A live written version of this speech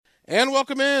And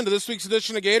welcome in to this week's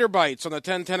edition of Gator Bites on the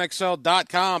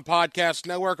 1010XL.com podcast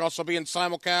network, also being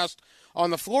simulcast on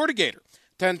the Florida Gator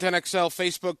 1010XL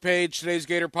Facebook page. Today's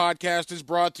Gator podcast is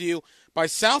brought to you by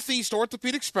Southeast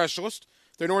Orthopedic Specialist.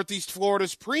 They're Northeast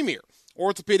Florida's premier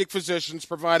orthopedic physicians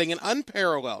providing an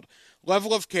unparalleled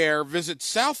level of care. Visit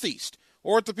Southeast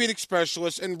Orthopedic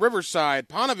Specialist in Riverside,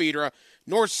 Ponte Vedra,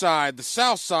 Northside, the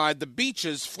South Side, the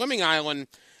Beaches, Fleming Island,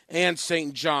 and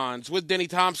St. John's. With Denny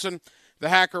Thompson, the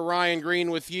hacker Ryan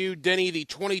Green with you. Denny, the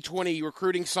 2020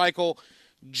 recruiting cycle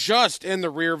just in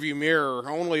the rearview mirror.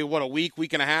 Only, a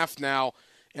week and a half now.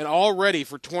 And already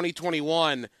for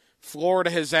 2021,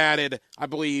 Florida has added, I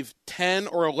believe, 10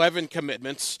 or 11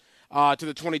 commitments to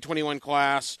the 2021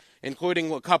 class,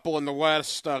 including a couple in the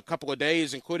West, a couple of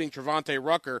days, including Trevante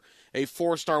Rucker, a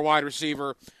four-star wide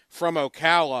receiver from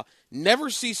Ocala. Never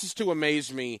ceases to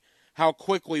amaze me how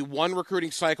quickly one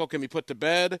recruiting cycle can be put to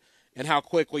bed and how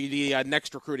quickly the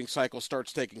next recruiting cycle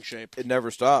starts taking shape. It never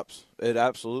stops. It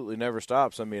absolutely never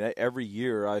stops. I mean, every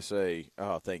year I say,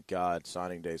 oh, thank God,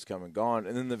 signing day's come and gone.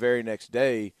 And then the very next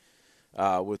day,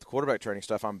 with quarterback training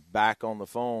stuff, I'm back on the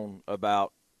phone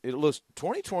about it. Looks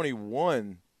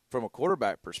 2021 from a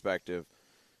quarterback perspective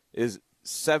is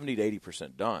 70 to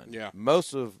 80% done. Yeah.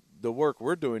 Most of the work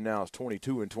we're doing now is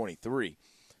 22 and 23.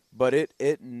 But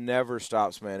it never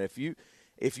stops, man. If you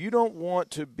don't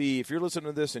want to be, if you're listening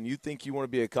to this and you think you want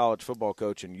to be a college football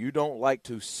coach and you don't like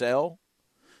to sell,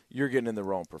 you're getting in the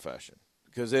wrong profession,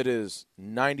 because it is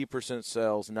 90%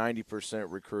 sales, 90%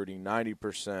 recruiting,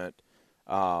 90%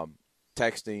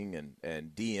 texting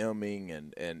and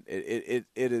DMing, and it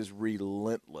is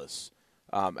relentless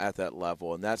at that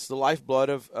level, and that's the lifeblood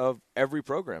of every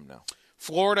program now.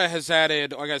 Florida has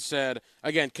added, like I said,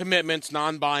 again, commitments,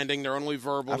 non-binding. They're only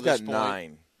verbal to this point.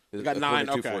 I've got 9.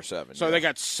 Okay. 247. So they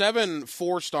got 7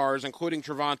 4-stars, including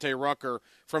Trevante Rucker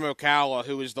from Ocala,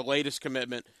 who is the latest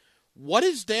commitment. What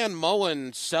is Dan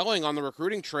Mullen selling on the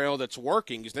recruiting trail that's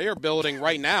working? Because they are building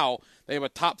right now. They have a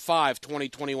top 5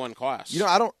 2021 class. You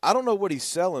know, I don't know what he's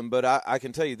selling, but I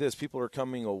can tell you this: people are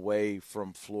coming away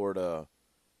from Florida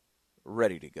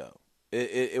ready to go.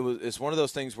 It's one of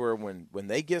those things where when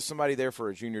they get somebody there for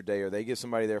a junior day or they get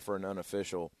somebody there for an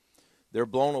unofficial, they're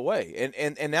blown away.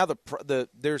 And now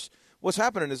there's what's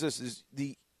happening is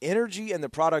the energy and the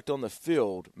product on the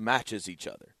field matches each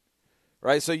other,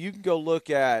 right? So you can go look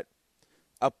at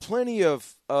plenty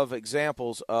of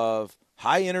examples of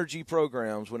high energy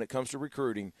programs when it comes to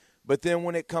recruiting, but then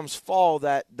when it comes fall,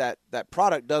 that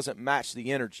product doesn't match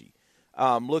the energy.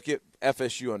 Look at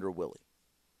FSU under Willie.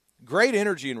 Great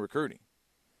energy in recruiting.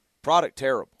 Product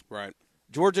terrible. Right.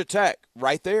 Georgia Tech,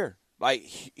 right there. Like,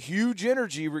 huge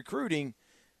energy recruiting.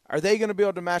 Are they going to be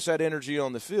able to match that energy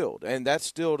on the field? And that's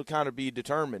still to kind of be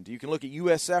determined. You can look at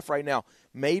USF right now.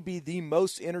 Maybe the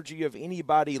most energy of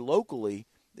anybody locally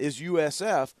is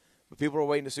USF, but people are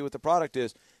waiting to see what the product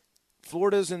is.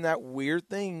 Florida's in that weird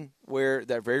thing where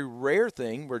that very rare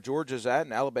thing where Georgia's at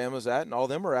and Alabama's at and all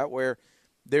them are at, where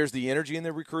there's the energy in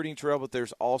the recruiting trail, but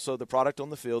there's also the product on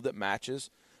the field that matches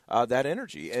that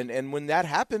energy. And when that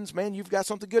happens, man, you've got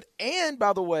something good. And,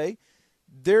 by the way,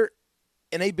 they're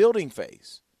in a building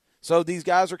phase. So these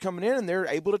guys are coming in and they're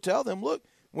able to tell them, look,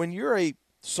 when you're a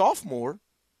sophomore,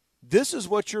 this is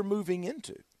what you're moving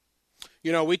into.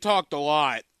 You know, we talked a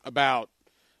lot about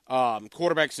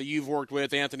quarterbacks that you've worked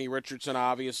with. Anthony Richardson,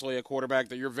 obviously, a quarterback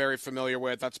that you're very familiar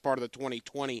with. That's part of the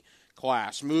 2020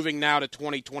 class. Moving now to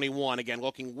 2021, again,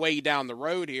 looking way down the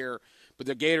road here, but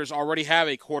the Gators already have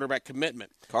a quarterback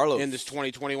commitment in this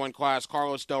 2021 class.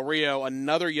 Carlos Del Rio,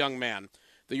 another young man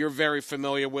that you're very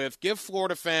familiar with. Give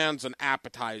Florida fans an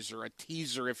appetizer, a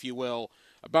teaser, if you will,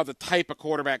 about the type of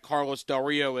quarterback Carlos Del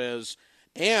Rio is.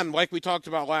 And like we talked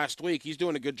about last week, he's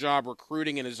doing a good job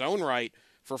recruiting in his own right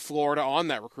for Florida on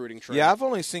that recruiting trail. Yeah, I've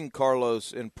only seen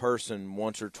Carlos in person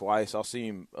once or twice. I'll see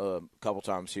him a couple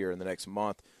times here in the next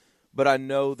month. But I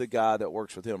know the guy that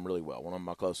works with him really well, one of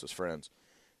my closest friends.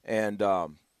 And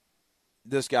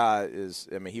this guy is,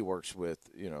 I mean, he works with,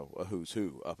 a who's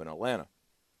who up in Atlanta.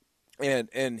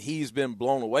 And he's been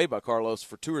blown away by Carlos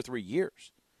for 2 or 3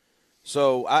 years.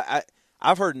 So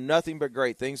I've heard nothing but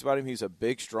great things about him. He's a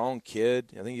big, strong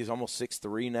kid. I think he's almost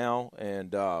 6'3" now,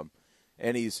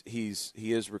 and he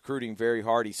is recruiting very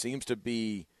hard. He seems to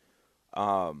be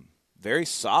very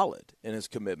solid in his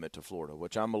commitment to Florida,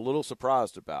 which I'm a little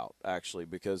surprised about, actually,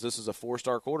 because this is a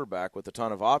 4-star quarterback with a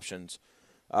ton of options.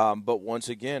 But once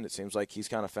again, it seems like he's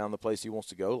kind of found the place he wants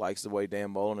to go, likes the way Dan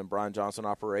Mullen and Brian Johnson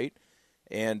operate,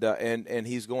 and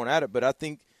he's going at it. But I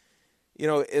think,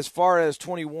 as far as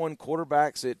 21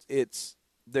 quarterbacks,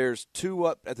 there's 2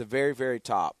 up at the very, very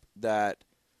top that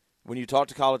when you talk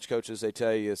to college coaches, they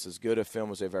tell you it's as good a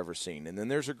film as they've ever seen. And then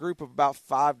there's a group of about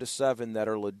 5 to 7 that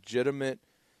are legitimate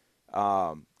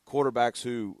quarterbacks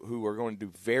who are going to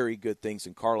do very good things,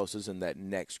 and Carlos is in that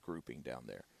next grouping down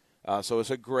there. So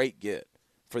it's a great get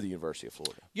for the University of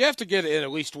Florida. You have to get in at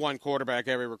least one quarterback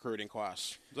every recruiting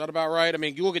class. Is that about right? I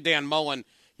mean, you look at Dan Mullen.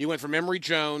 He went from Emory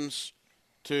Jones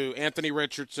to Anthony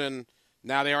Richardson.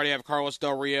 Now they already have Carlos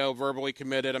Del Rio verbally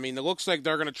committed. I mean, it looks like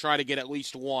they're going to try to get at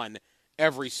least one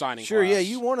every signing Sure, class. yeah,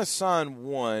 you want to sign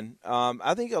one.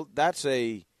 I think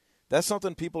that's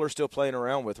something people are still playing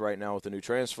around with right now with the new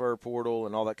transfer portal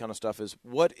and all that kind of stuff is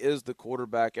what is the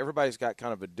quarterback? Everybody's got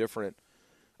kind of a different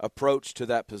approach to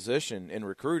that position in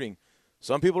recruiting.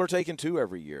 Some people are taking 2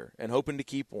 every year and hoping to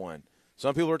keep one.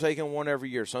 Some people are taking 1 every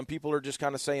year. Some people are just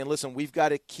kind of saying, listen, we've got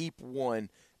to keep 1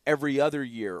 every other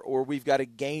year, or we've got to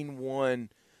gain 1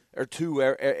 or 2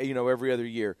 every other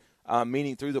year,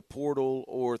 meaning through the portal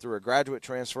or through a graduate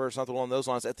transfer or something along those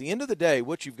lines. At the end of the day,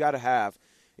 what you've got to have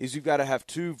is you've got to have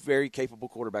 2 very capable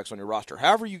quarterbacks on your roster,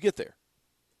 however you get there.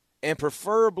 And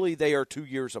preferably they are 2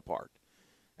 years apart.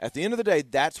 At the end of the day,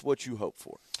 that's what you hope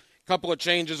for. Couple of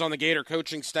changes on the Gator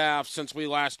coaching staff since we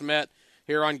last met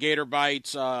here on Gator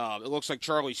Bites. It looks like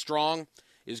Charlie Strong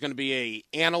is going to be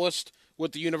an analyst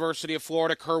with the University of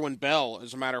Florida. Kerwin Bell,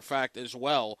 as a matter of fact, as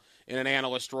well in an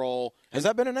analyst role. Has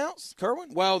that been announced, Kerwin?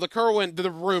 Well,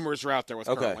 the rumors are out there with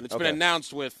Kerwin. It's been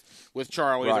announced with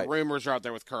Charlie. Right. The rumors are out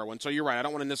there with Kerwin. So you're right. I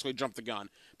don't want to necessarily jump the gun.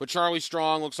 But Charlie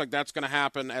Strong looks like that's going to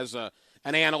happen as an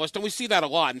analyst. And we see that a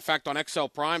lot. In fact, on XL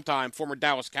Primetime, former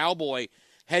Dallas Cowboy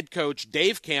head coach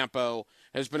Dave Campo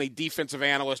has been a defensive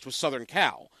analyst with Southern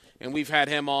Cal. And we've had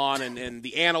him on, and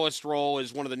the analyst role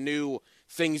is one of the new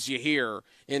things you hear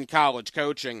in college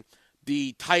coaching.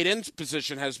 The tight end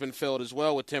position has been filled as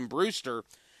well with Tim Brewster.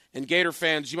 And Gator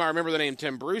fans, you might remember the name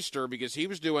Tim Brewster because he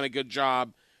was doing a good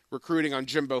job recruiting on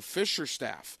Jimbo Fisher's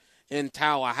staff in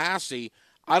Tallahassee.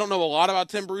 I don't know a lot about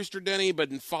Tim Brewster, Denny,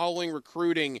 but in following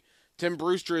recruiting, Tim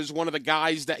Brewster is one of the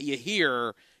guys that you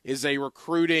hear is a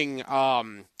recruiting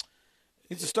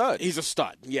he's a stud. He's a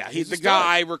stud. Yeah, he's the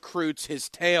guy recruits his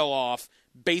tail off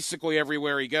basically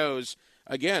everywhere he goes.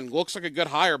 Again, looks like a good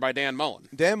hire by Dan Mullen.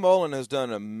 Dan Mullen has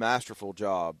done a masterful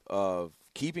job of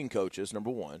keeping coaches,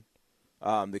 number one.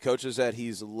 The coaches that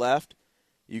he's left,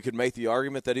 you could make the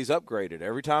argument that he's upgraded.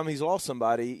 Every time he's lost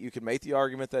somebody, you could make the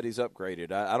argument that he's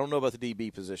upgraded. I don't know about the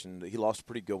DB position. He lost a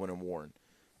pretty good one in Warren.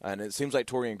 And it seems like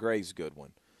Torian Gray's a good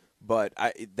one. But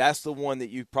that's the one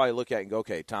that you probably look at and go,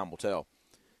 okay, time will tell.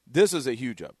 This is a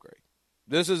huge upgrade.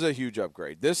 This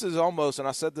is almost, and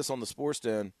I said this on the Sports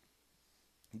Den,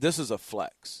 this is a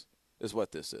flex is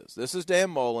what this is. This is Dan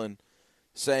Mullen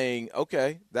saying,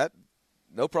 okay, that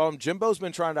no problem. Jimbo's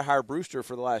been trying to hire Brewster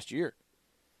for the last year,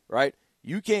 right?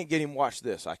 You can't get him. Watch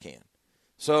this. I can.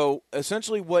 So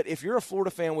essentially if you're a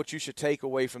Florida fan, what you should take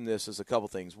away from this is a couple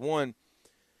things. One,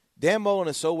 Dan Mullen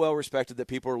is so well respected that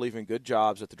people are leaving good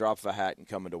jobs at the drop of a hat and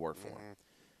coming to work for him.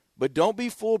 But don't be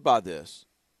fooled by this.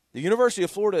 The University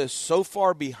of Florida is so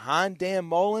far behind Dan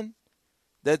Mullen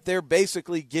that they're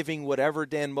basically giving whatever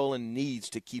Dan Mullen needs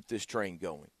to keep this train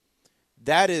going.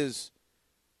 That is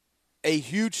a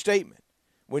huge statement.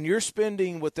 When you're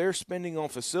spending what they're spending on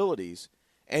facilities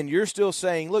and you're still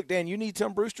saying, look, Dan, you need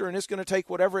Tim Brewster and it's going to take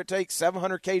whatever it takes,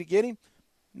 $700K to get him,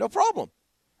 no problem.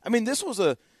 I mean, this was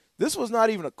not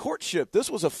even a courtship. This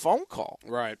was a phone call.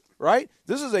 Right?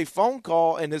 This is a phone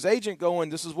call and his agent going,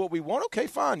 this is what we want. Okay,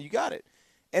 fine, you got it.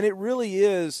 And it really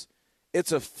is,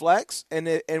 it's a flex.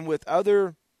 And with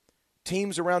other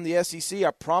teams around the SEC,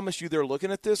 I promise you they're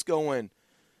looking at this going,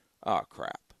 oh,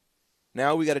 crap.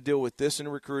 Now we got to deal with this in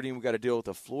recruiting. We got to deal with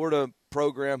the Florida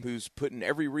program who's putting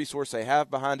every resource they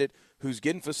have behind it, who's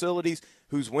getting facilities,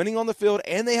 who's winning on the field,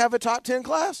 and they have a top 10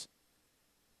 class.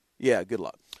 Yeah, good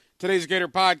luck. Today's Gator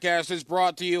Podcast is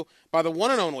brought to you by the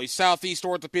one and only Southeast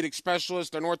Orthopedic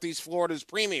Specialist and Northeast Florida's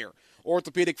premier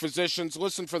orthopedic physicians.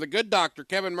 Listen for the good doctor,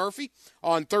 Kevin Murphy,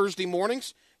 on Thursday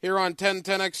mornings here on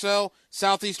 1010XL.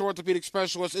 Southeast Orthopedic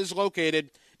Specialist is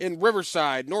located in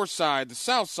Riverside, Northside, the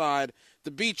South Side, the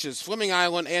Beaches, Fleming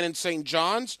Island, and in St.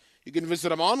 John's. You can visit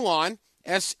them online,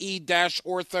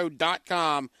 se-ortho.com.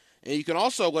 And you can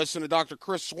also listen to Dr.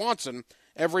 Chris Swanson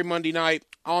every Monday night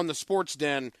on the Sports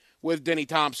Den with Denny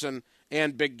Thompson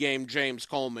and Big Game James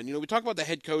Coleman. You know, we talk about the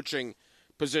head coaching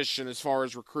position as far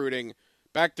as recruiting.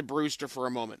 Back to Brewster for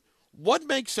a moment. What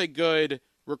makes a good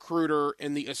recruiter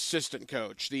in the assistant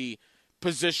coach, the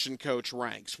position coach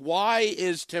ranks? Why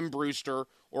is Tim Brewster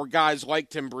or guys like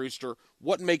Tim Brewster,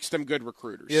 what makes them good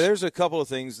recruiters? Yeah, there's a couple of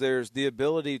things. There's the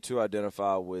ability to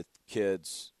identify with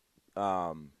kids.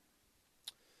 And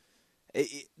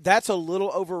That's a little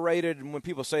overrated, and when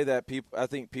people say that, I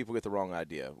think people get the wrong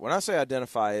idea. When I say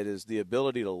identify, it is the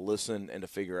ability to listen and to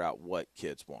figure out what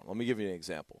kids want. Let me give you an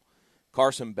example.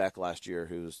 Carson Beck last year,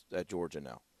 who's at Georgia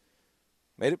now,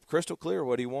 made it crystal clear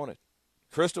what he wanted.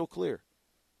 Crystal clear.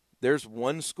 There's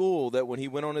one school that when he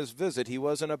went on his visit, he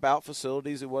wasn't about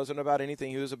facilities. It wasn't about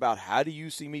anything. He was about, how do you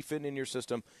see me fitting in your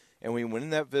system? And when he went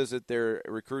in that visit, their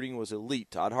recruiting was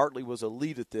elite. Todd Hartley was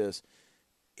elite at this.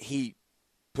 He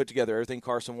put together everything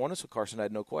Carson wanted, so Carson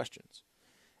had no questions.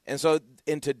 And so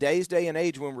in today's day and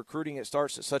age, when recruiting it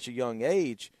starts at such a young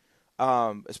age,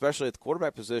 especially at the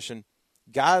quarterback position,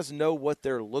 guys know what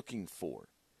they're looking for.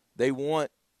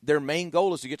 Their main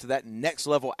goal is to get to that next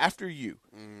level after you.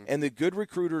 Mm. And the good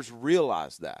recruiters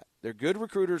realize that. Their good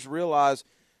recruiters realize,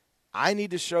 I need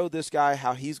to show this guy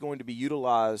how he's going to be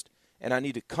utilized, and I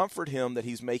need to comfort him that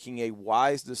he's making a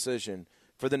wise decision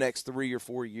for the next 3 or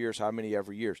 4 years, how many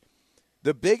ever years.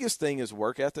 The biggest thing is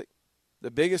work ethic.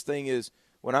 The biggest thing is,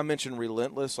 when I mention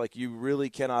relentless, like, you really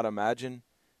cannot imagine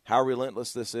how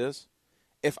relentless this is.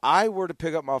 If I were to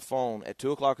pick up my phone at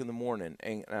 2 o'clock in the morning,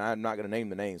 and I'm not going to name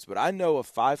the names, but I know of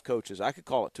 5 coaches I could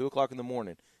call at 2 o'clock in the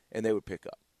morning and they would pick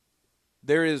up.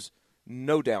 There is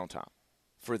no downtime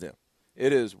for them.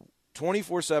 It is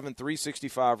 24/7,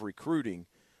 365 recruiting.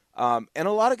 And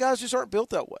a lot of guys just aren't built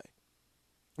that way.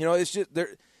 You know, it's just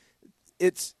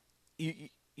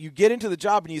you get into the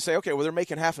job and you say, okay, well, they're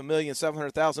making $500,000,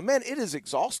 $700,000. Man, it is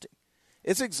exhausting.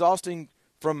 It's exhausting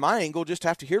from my angle just to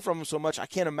have to hear from them so much. I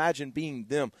can't imagine being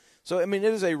them. So, I mean,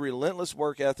 it is a relentless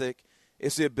work ethic.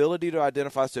 It's the ability to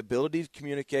identify. It's the ability to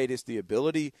communicate. It's the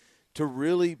ability to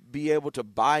really be able to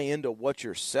buy into what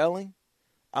you're selling.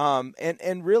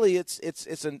 And really,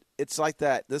 it's like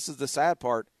that. This is the sad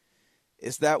part.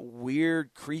 It's that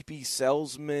weird, creepy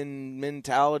salesman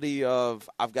mentality of,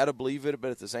 I've got to believe it,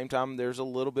 but at the same time, there's a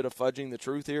little bit of fudging the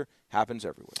truth here. Happens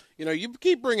everywhere. You know, you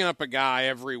keep bringing up a guy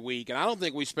every week, and I don't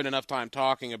think we spend enough time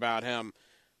talking about him.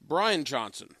 Brian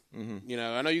Johnson. Mm-hmm. You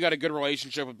know, I know you got a good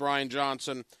relationship with Brian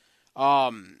Johnson.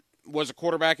 Was a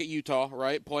quarterback at Utah,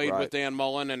 right? Played with Dan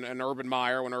Mullen and Urban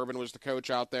Meyer when Urban was the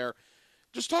coach out there.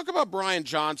 Just talk about Brian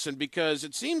Johnson, because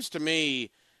it seems to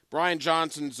me Brian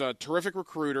Johnson's a terrific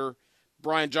recruiter.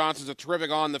 Brian Johnson's a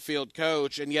terrific on-the-field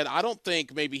coach, and yet I don't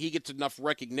think maybe he gets enough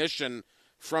recognition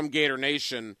from Gator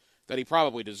Nation that he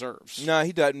probably deserves. No,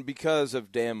 he doesn't, because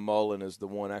of Dan Mullen is the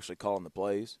one actually calling the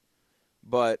plays.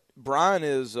 But Brian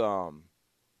is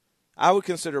I would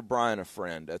consider Brian a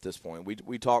friend at this point.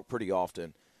 We talk pretty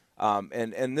often.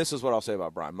 And this is what I'll say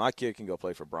about Brian. My kid can go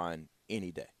play for Brian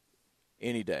any day.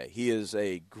 Any day. He is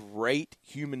a great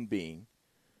human being.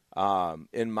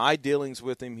 In my dealings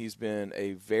with him, he's been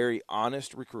a very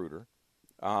honest recruiter.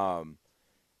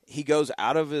 He goes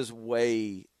out of his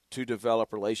way to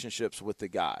develop relationships with the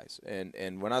guys.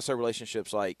 And when I say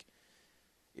relationships, like,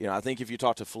 you know, I think if you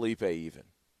talk to Felipe even,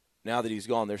 now that he's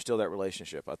gone, there's still that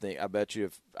relationship. I bet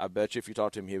you if you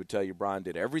talk to him, he would tell you Brian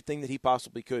did everything that he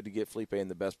possibly could to get Felipe in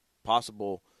the best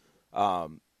possible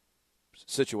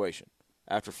situation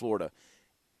after Florida.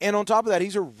 And on top of that,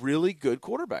 he's a really good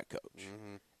quarterback coach.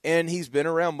 Mm-hmm. And he's been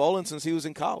around Mullen since he was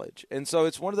in college. And so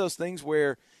it's one of those things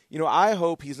where, you know, I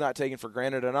hope he's not taken for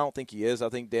granted, and I don't think he is. I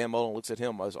think Dan Mullen looks at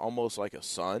him as almost like a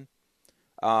son.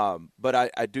 But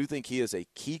I do think he is a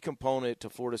key component to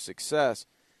Florida's success.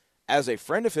 As a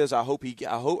friend of his, I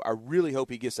really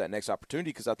hope he gets that next opportunity,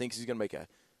 because I think he's going to make an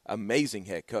amazing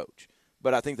head coach.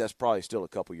 But I think that's probably still a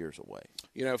couple years away.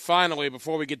 You know, finally,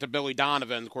 before we get to Billy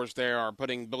Donovan, of course, they are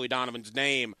putting Billy Donovan's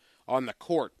name on the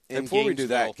court. And before we do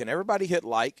that, can everybody hit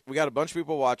like? We got a bunch of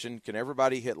people watching. Can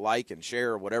everybody hit like and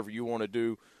share or whatever you want to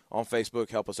do on Facebook?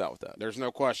 Help us out with that. There's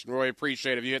no question. Really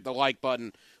appreciate it. If you hit the like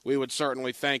button, we would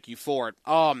certainly thank you for it.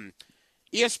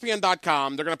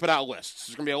 ESPN.com, they're going to put out lists.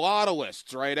 There's going to be a lot of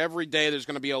lists, right? Every day there's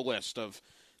going to be a list of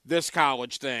this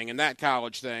college thing and that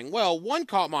college thing. Well, one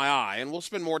caught my eye, and we'll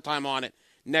spend more time on it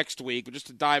next week, but just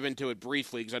to dive into it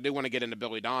briefly, because I do want to get into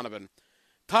Billy Donovan.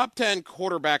 Top 10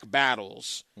 quarterback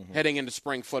battles heading into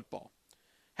spring football.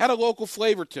 Had a local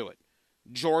flavor to it.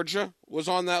 Georgia was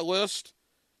on that list.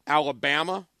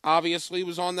 Alabama, obviously,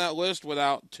 was on that list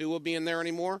without Tua being there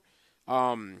anymore.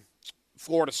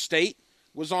 Florida State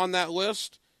was on that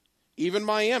list. Even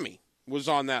Miami was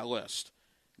on that list.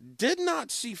 Did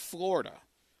not see Florida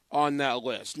on that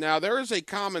list. Now, there is a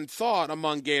common thought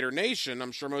among Gator Nation,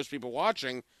 I'm sure most people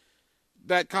watching,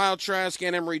 that Kyle Trask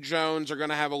and Emory Jones are going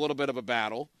to have a little bit of a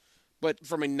battle. But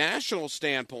from a national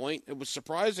standpoint, it was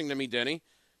surprising to me, Denny,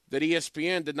 that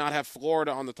ESPN did not have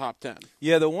Florida on the top 10.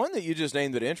 Yeah, the one that you just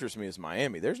named that interests me is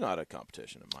Miami. There's not a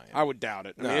competition in Miami. I would doubt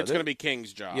it. I mean, it's going to be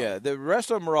King's job. Yeah, the rest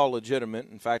of them are all legitimate.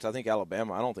 In fact, I think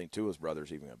Alabama, I don't think Tua's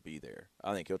brother's even going to be there.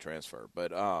 I think he'll transfer.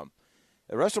 But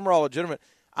the rest of them are all legitimate.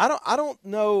 I don't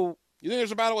know. You think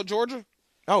there's a battle with Georgia?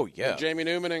 Oh, yeah. With Jamie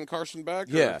Newman and Carson Beck?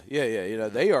 Yeah. You know,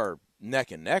 they are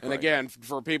neck and neck. And again,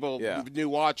 for people, new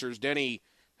watchers, Denny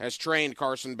has trained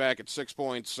Carson Beck at 6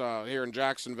 points here in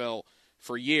Jacksonville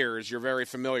for years. You're very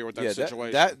familiar with that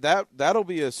situation. That'll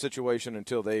be a situation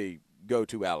until they go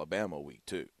to Alabama week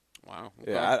 2. Wow.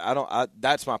 Okay. Yeah,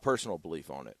 that's my personal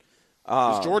belief on it.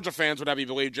 Because Georgia fans would have you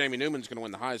believe Jamie Newman's going to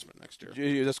win the Heisman next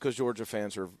year. That's because Georgia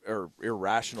fans are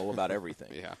irrational about everything.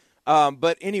 Yeah.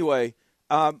 But anyway,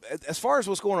 as far as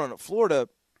what's going on at Florida,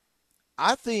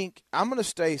 I think I'm going to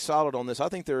stay solid on this. I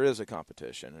think there is a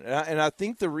competition. And I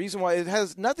think the reason why it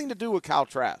has nothing to do with Kyle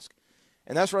Trask.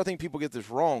 And that's where I think people get this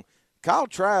wrong. Kyle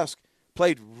Trask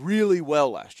played really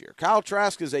well last year. Kyle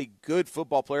Trask is a good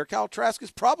football player. Kyle Trask is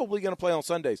probably going to play on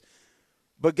Sundays.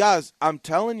 But, guys, I'm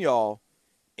telling y'all,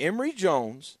 Emory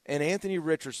Jones and Anthony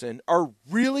Richardson are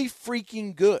really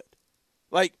freaking good.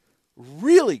 Like,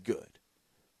 really good.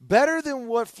 Better than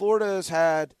what Florida has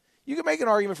had. You can make an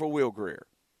argument for Will Grier.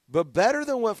 But better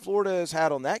than what Florida has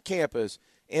had on that campus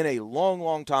in a long,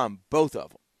 long time, both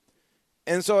of them.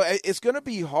 And so it's going to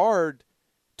be hard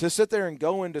to sit there and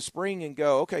go into spring and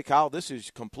go, okay, Kyle, this is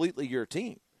completely your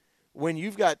team. When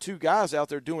you've got two guys out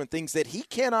there doing things that he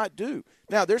cannot do.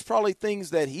 Now, there's probably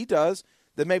things that he does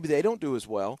that maybe they don't do as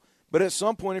well. But at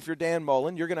some point, if you're Dan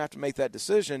Mullen, you're going to have to make that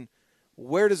decision.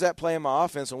 Where does that play in my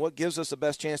offense, and what gives us the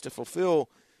best chance to fulfill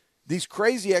these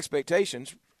crazy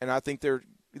expectations? And I think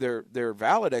they're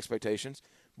valid expectations,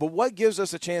 but what gives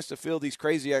us a chance to fill these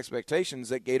crazy expectations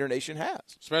that Gator Nation has?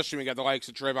 Especially when you got the likes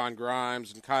of Trayvon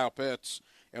Grimes and Kyle Pitts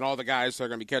and all the guys that are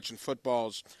going to be catching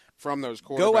footballs from those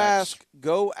quarterbacks.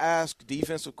 Go ask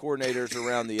defensive coordinators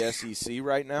around the SEC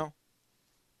right now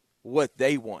what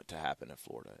they want to happen in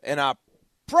Florida. And I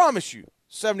promise you,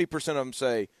 70% of them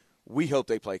say, we hope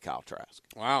they play Kyle Trask.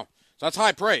 Wow. So that's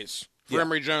high praise for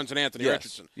Emory Jones and Anthony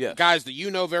Richardson. Yes. Guys that you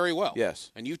know very well.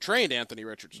 Yes. And you've trained Anthony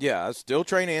Richardson. Yeah, I still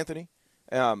train Anthony.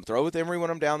 Throw with Emory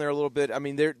when I'm down there a little bit. I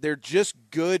mean, they're just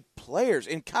good players.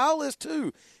 And Kyle is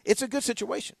too. It's a good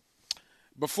situation.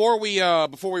 Before we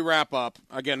wrap up,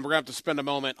 again, we're going to have to spend a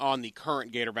moment on the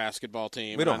current Gator basketball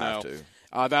team. We don't have to.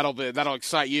 That'll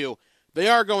excite you. They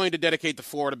are going to dedicate the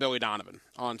floor to Billy Donovan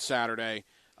on Saturday.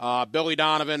 Billy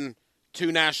Donovan,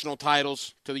 2 national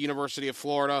titles to the University of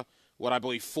Florida. What I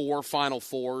believe 4 Final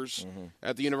Fours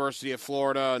at the University of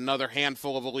Florida, another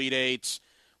handful of Elite Eights.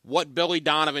 What Billy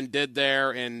Donovan did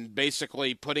there in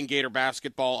basically putting Gator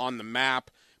basketball on the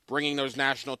map, bringing those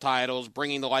national titles,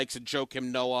 bringing the likes of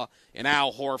Joakim Noah and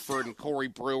Al Horford and Corey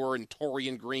Brewer and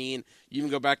Torian Green. You even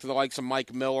go back to the likes of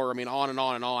Mike Miller. I mean, on and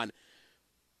on and on.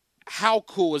 How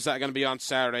cool is that going to be on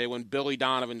Saturday when Billy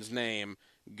Donovan's name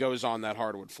goes on that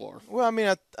hardwood floor? Well, I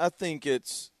mean, I think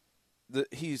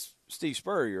he's Steve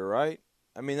Spurrier, right?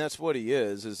 I mean, that's what he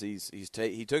is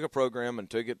he took a program and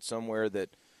took it somewhere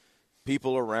that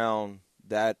people around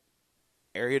that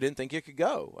area didn't think it could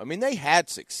go. I mean, they had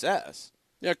success.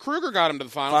 Yeah, Kruger got him to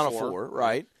the Final Four,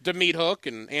 right? DeMeat Hook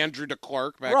and Andrew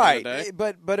DeClerc back in the day.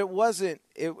 But it wasn't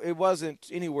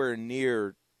anywhere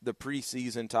near the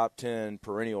preseason top 10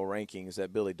 perennial rankings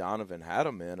that Billy Donovan had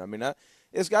him in. I mean,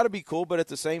 it's got to be cool, but at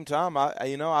the same time,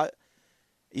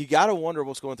 you got to wonder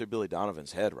what's going through Billy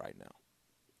Donovan's head right now.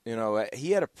 You know,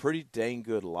 he had a pretty dang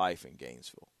good life in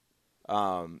Gainesville.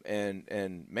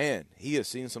 And man, he has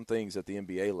seen some things at the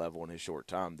NBA level in his short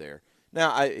time there.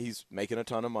 Now, he's making a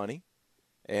ton of money.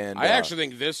 And I actually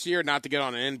think this year, not to get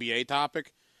on an NBA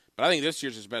topic, but I think this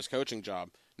year's his best coaching job.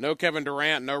 No Kevin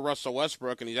Durant, no Russell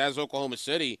Westbrook, and he has Oklahoma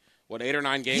City, 8 or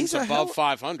 9 games above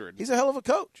 500. He's a hell of a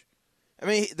coach. I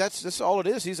mean, that's all it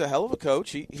is. He's a hell of a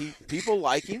coach. He people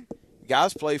like him.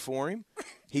 Guys play for him.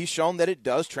 He's shown that it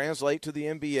does translate to the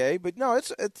NBA. But no,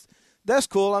 that's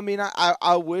cool. I mean,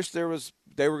 I wish they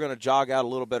were going to jog out a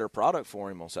little better product for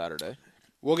him on Saturday.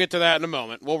 We'll get to that in a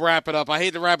moment. We'll wrap it up. I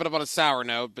hate to wrap it up on a sour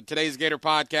note, but today's Gator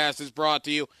Podcast is brought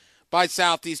to you by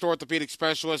Southeast Orthopedic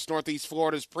Specialists, Northeast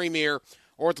Florida's premier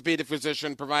orthopedic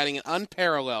physician, providing an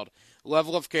unparalleled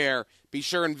level of care. Be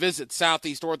sure and visit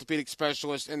Southeast Orthopedic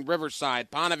Specialists in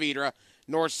Riverside, Ponte Vedra,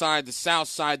 Northside, the South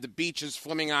Side, the Beaches,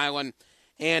 Fleming Island,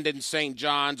 and in St.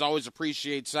 John's. Always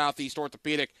appreciate Southeast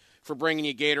Orthopedic for bringing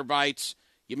you Gator Bites.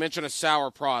 You mentioned a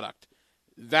sour product.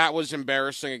 That was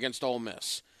embarrassing against Ole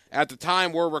Miss. At the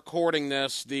time we're recording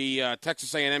this, the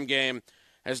Texas A&M game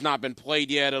has not been played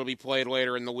yet. It'll be played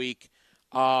later in the week.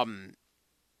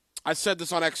 I said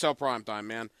this on XL Primetime,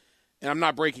 man. and I'm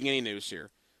not breaking any news here.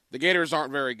 The Gators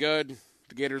aren't very good.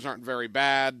 The Gators aren't very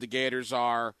bad. The Gators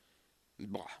are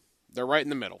blah. They're right in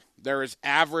the middle. They're as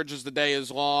average as the day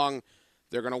is long.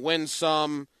 They're going to win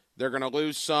some. They're going to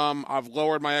lose some. I've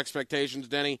lowered my expectations,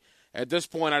 Denny. At this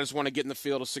point, I just want to get in the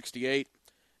field of 68,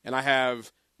 and I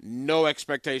have no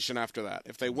expectation after that.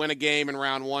 If they win a game in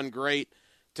round one, great.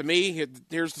 To me,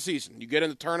 here's the season. You get in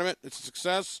the tournament, it's a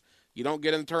success. You don't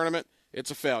get in the tournament,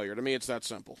 it's a failure. To me, it's that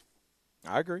simple.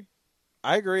 I agree.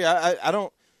 I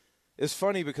don't – it's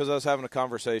funny because I was having a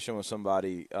conversation with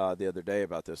somebody the other day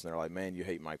about this, and they're like, man, you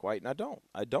hate Mike White. And I don't.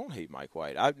 I don't hate Mike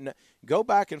White. Go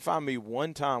back and find me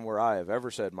one time where I have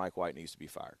ever said Mike White needs to be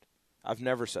fired. I've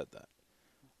never said that.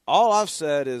 All I've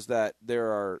said is that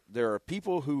there are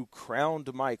people who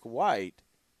crowned Mike White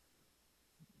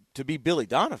to be Billy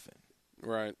Donovan.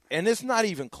 Right. And it's not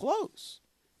even close.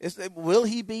 Will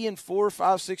he be in 4,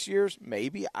 5, 6 years?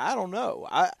 Maybe. I don't know.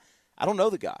 I don't know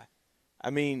the guy. I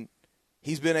mean,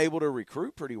 he's been able to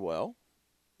recruit pretty well.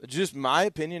 Just my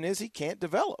opinion is he can't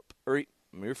develop. Let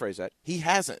me rephrase that. He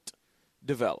hasn't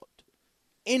developed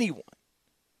anyone.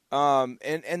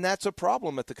 And that's a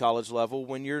problem at the college level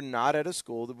when you're not at a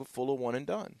school that's full of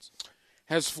one-and-dones.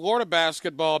 Has Florida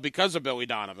basketball, because of Billy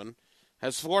Donovan,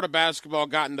 has Florida basketball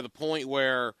gotten to the point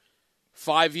where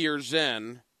 5 years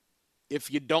in,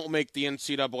 if you don't make the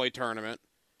NCAA tournament,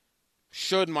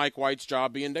 should Mike White's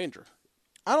job be in danger?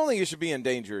 I don't think it should be in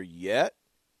danger yet,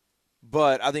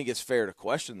 but I think it's fair to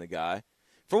question the guy.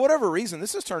 For whatever reason,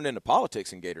 this has turned into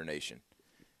politics in Gator Nation.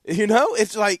 You know,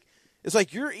 it's like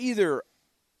you're either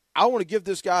 – I want to give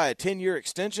this guy a 10-year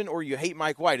extension, or you hate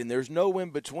Mike White, and there's no in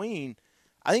between.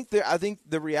 I think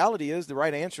the reality is the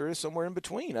right answer is somewhere in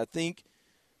between. I think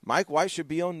Mike White should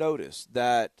be on notice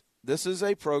that this is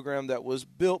a program that was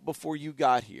built before you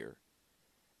got here,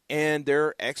 and there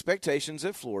are expectations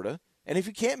at Florida. And if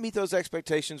you can't meet those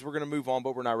expectations, we're going to move on,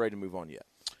 but we're not ready to move on yet.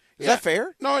 Is that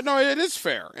fair? No, it is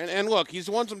fair. And look, he's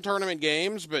won some tournament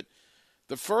games, but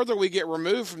the further we get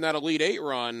removed from that Elite Eight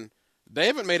run, they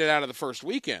haven't made it out of the first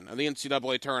weekend of the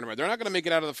NCAA tournament. They're not going to make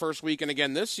it out of the first weekend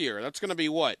again this year. That's going to be,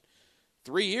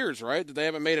 3 years, right, that they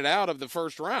haven't made it out of the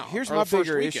first round. Here's my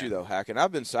bigger issue, though, Hack, and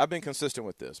I've been consistent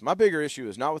with this. My bigger issue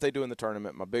is not what they do in the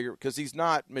tournament. Because he's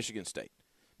not Michigan State.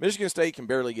 Michigan State can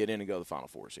barely get in and go to the Final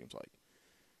Four, it seems like.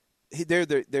 They're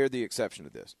the exception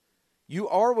to this. You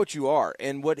are what you are,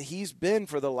 and what he's been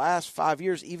for the last 5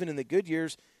 years, even in the good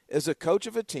years, is a coach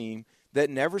of a team that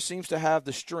never seems to have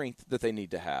the strength that they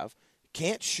need to have,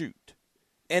 can't shoot,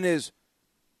 and is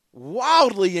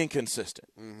wildly inconsistent.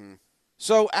 Mm-hmm.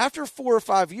 So after 4 or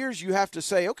 5 years, you have to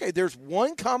say, okay, there's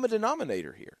one common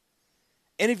denominator here.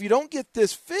 And if you don't get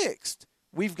this fixed,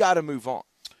 we've got to move on.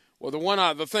 Well,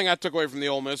 the thing I took away from the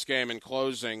Ole Miss game in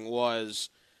closing was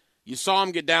you saw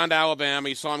them get down to Alabama,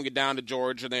 you saw them get down to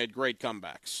Georgia, and they had great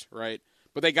comebacks, right?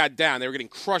 But they got down. They were getting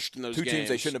crushed in those games. Two teams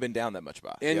they shouldn't have been down that much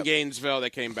by. In Gainesville, they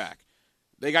came back.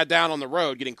 They got down on the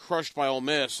road, getting crushed by Ole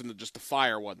Miss, and just the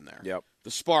fire wasn't there. Yep.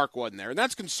 The spark wasn't there. And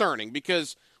that's concerning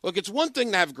because, look, it's one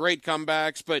thing to have great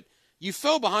comebacks, but you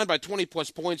fell behind by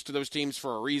 20-plus points to those teams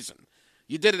for a reason.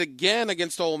 You did it again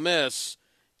against Ole Miss,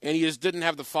 and you just didn't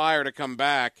have the fire to come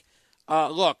back.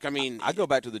 Look, I mean – I go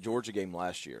back to the Georgia game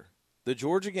last year. The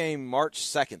Georgia game, March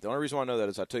 2nd. The only reason why I know that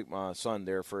is I took my son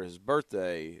there for his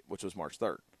birthday, which was March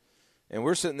 3rd. And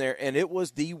we're sitting there, and it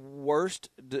was the worst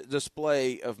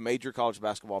display of major college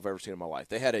basketball I've ever seen in my life.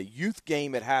 They had a youth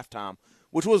game at halftime,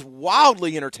 which was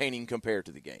wildly entertaining compared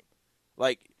to the game.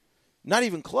 Like, not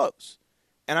even close.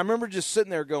 And I remember just sitting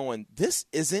there going, this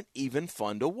isn't even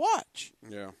fun to watch.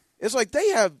 Yeah. It's like they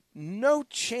have no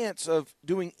chance of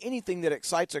doing anything that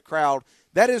excites a crowd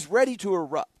that is ready to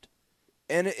erupt.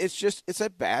 And it's a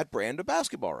bad brand of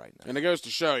basketball right now. And it goes to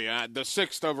show you, the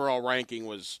 6th overall ranking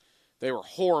was – they were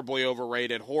horribly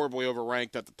overrated, horribly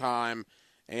overranked at the time,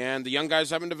 and the young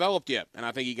guys haven't developed yet. And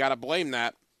I think you got to blame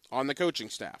that on the coaching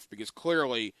staff because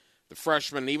clearly the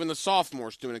freshmen, even the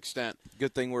sophomores to an extent.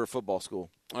 Good thing we're a football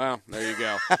school. Well, there you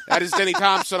go. That is Denny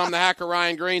Thompson. I'm the hacker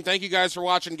Ryan Green. Thank you guys for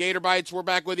watching Gator Bites. We're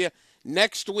back with you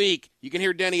next week. You can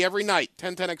hear Denny every night,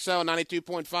 1010XL,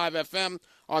 92.5 FM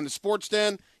on the Sports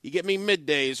Den. You get me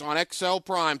middays on XL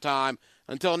Primetime.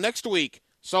 Until next week,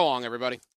 so long, everybody.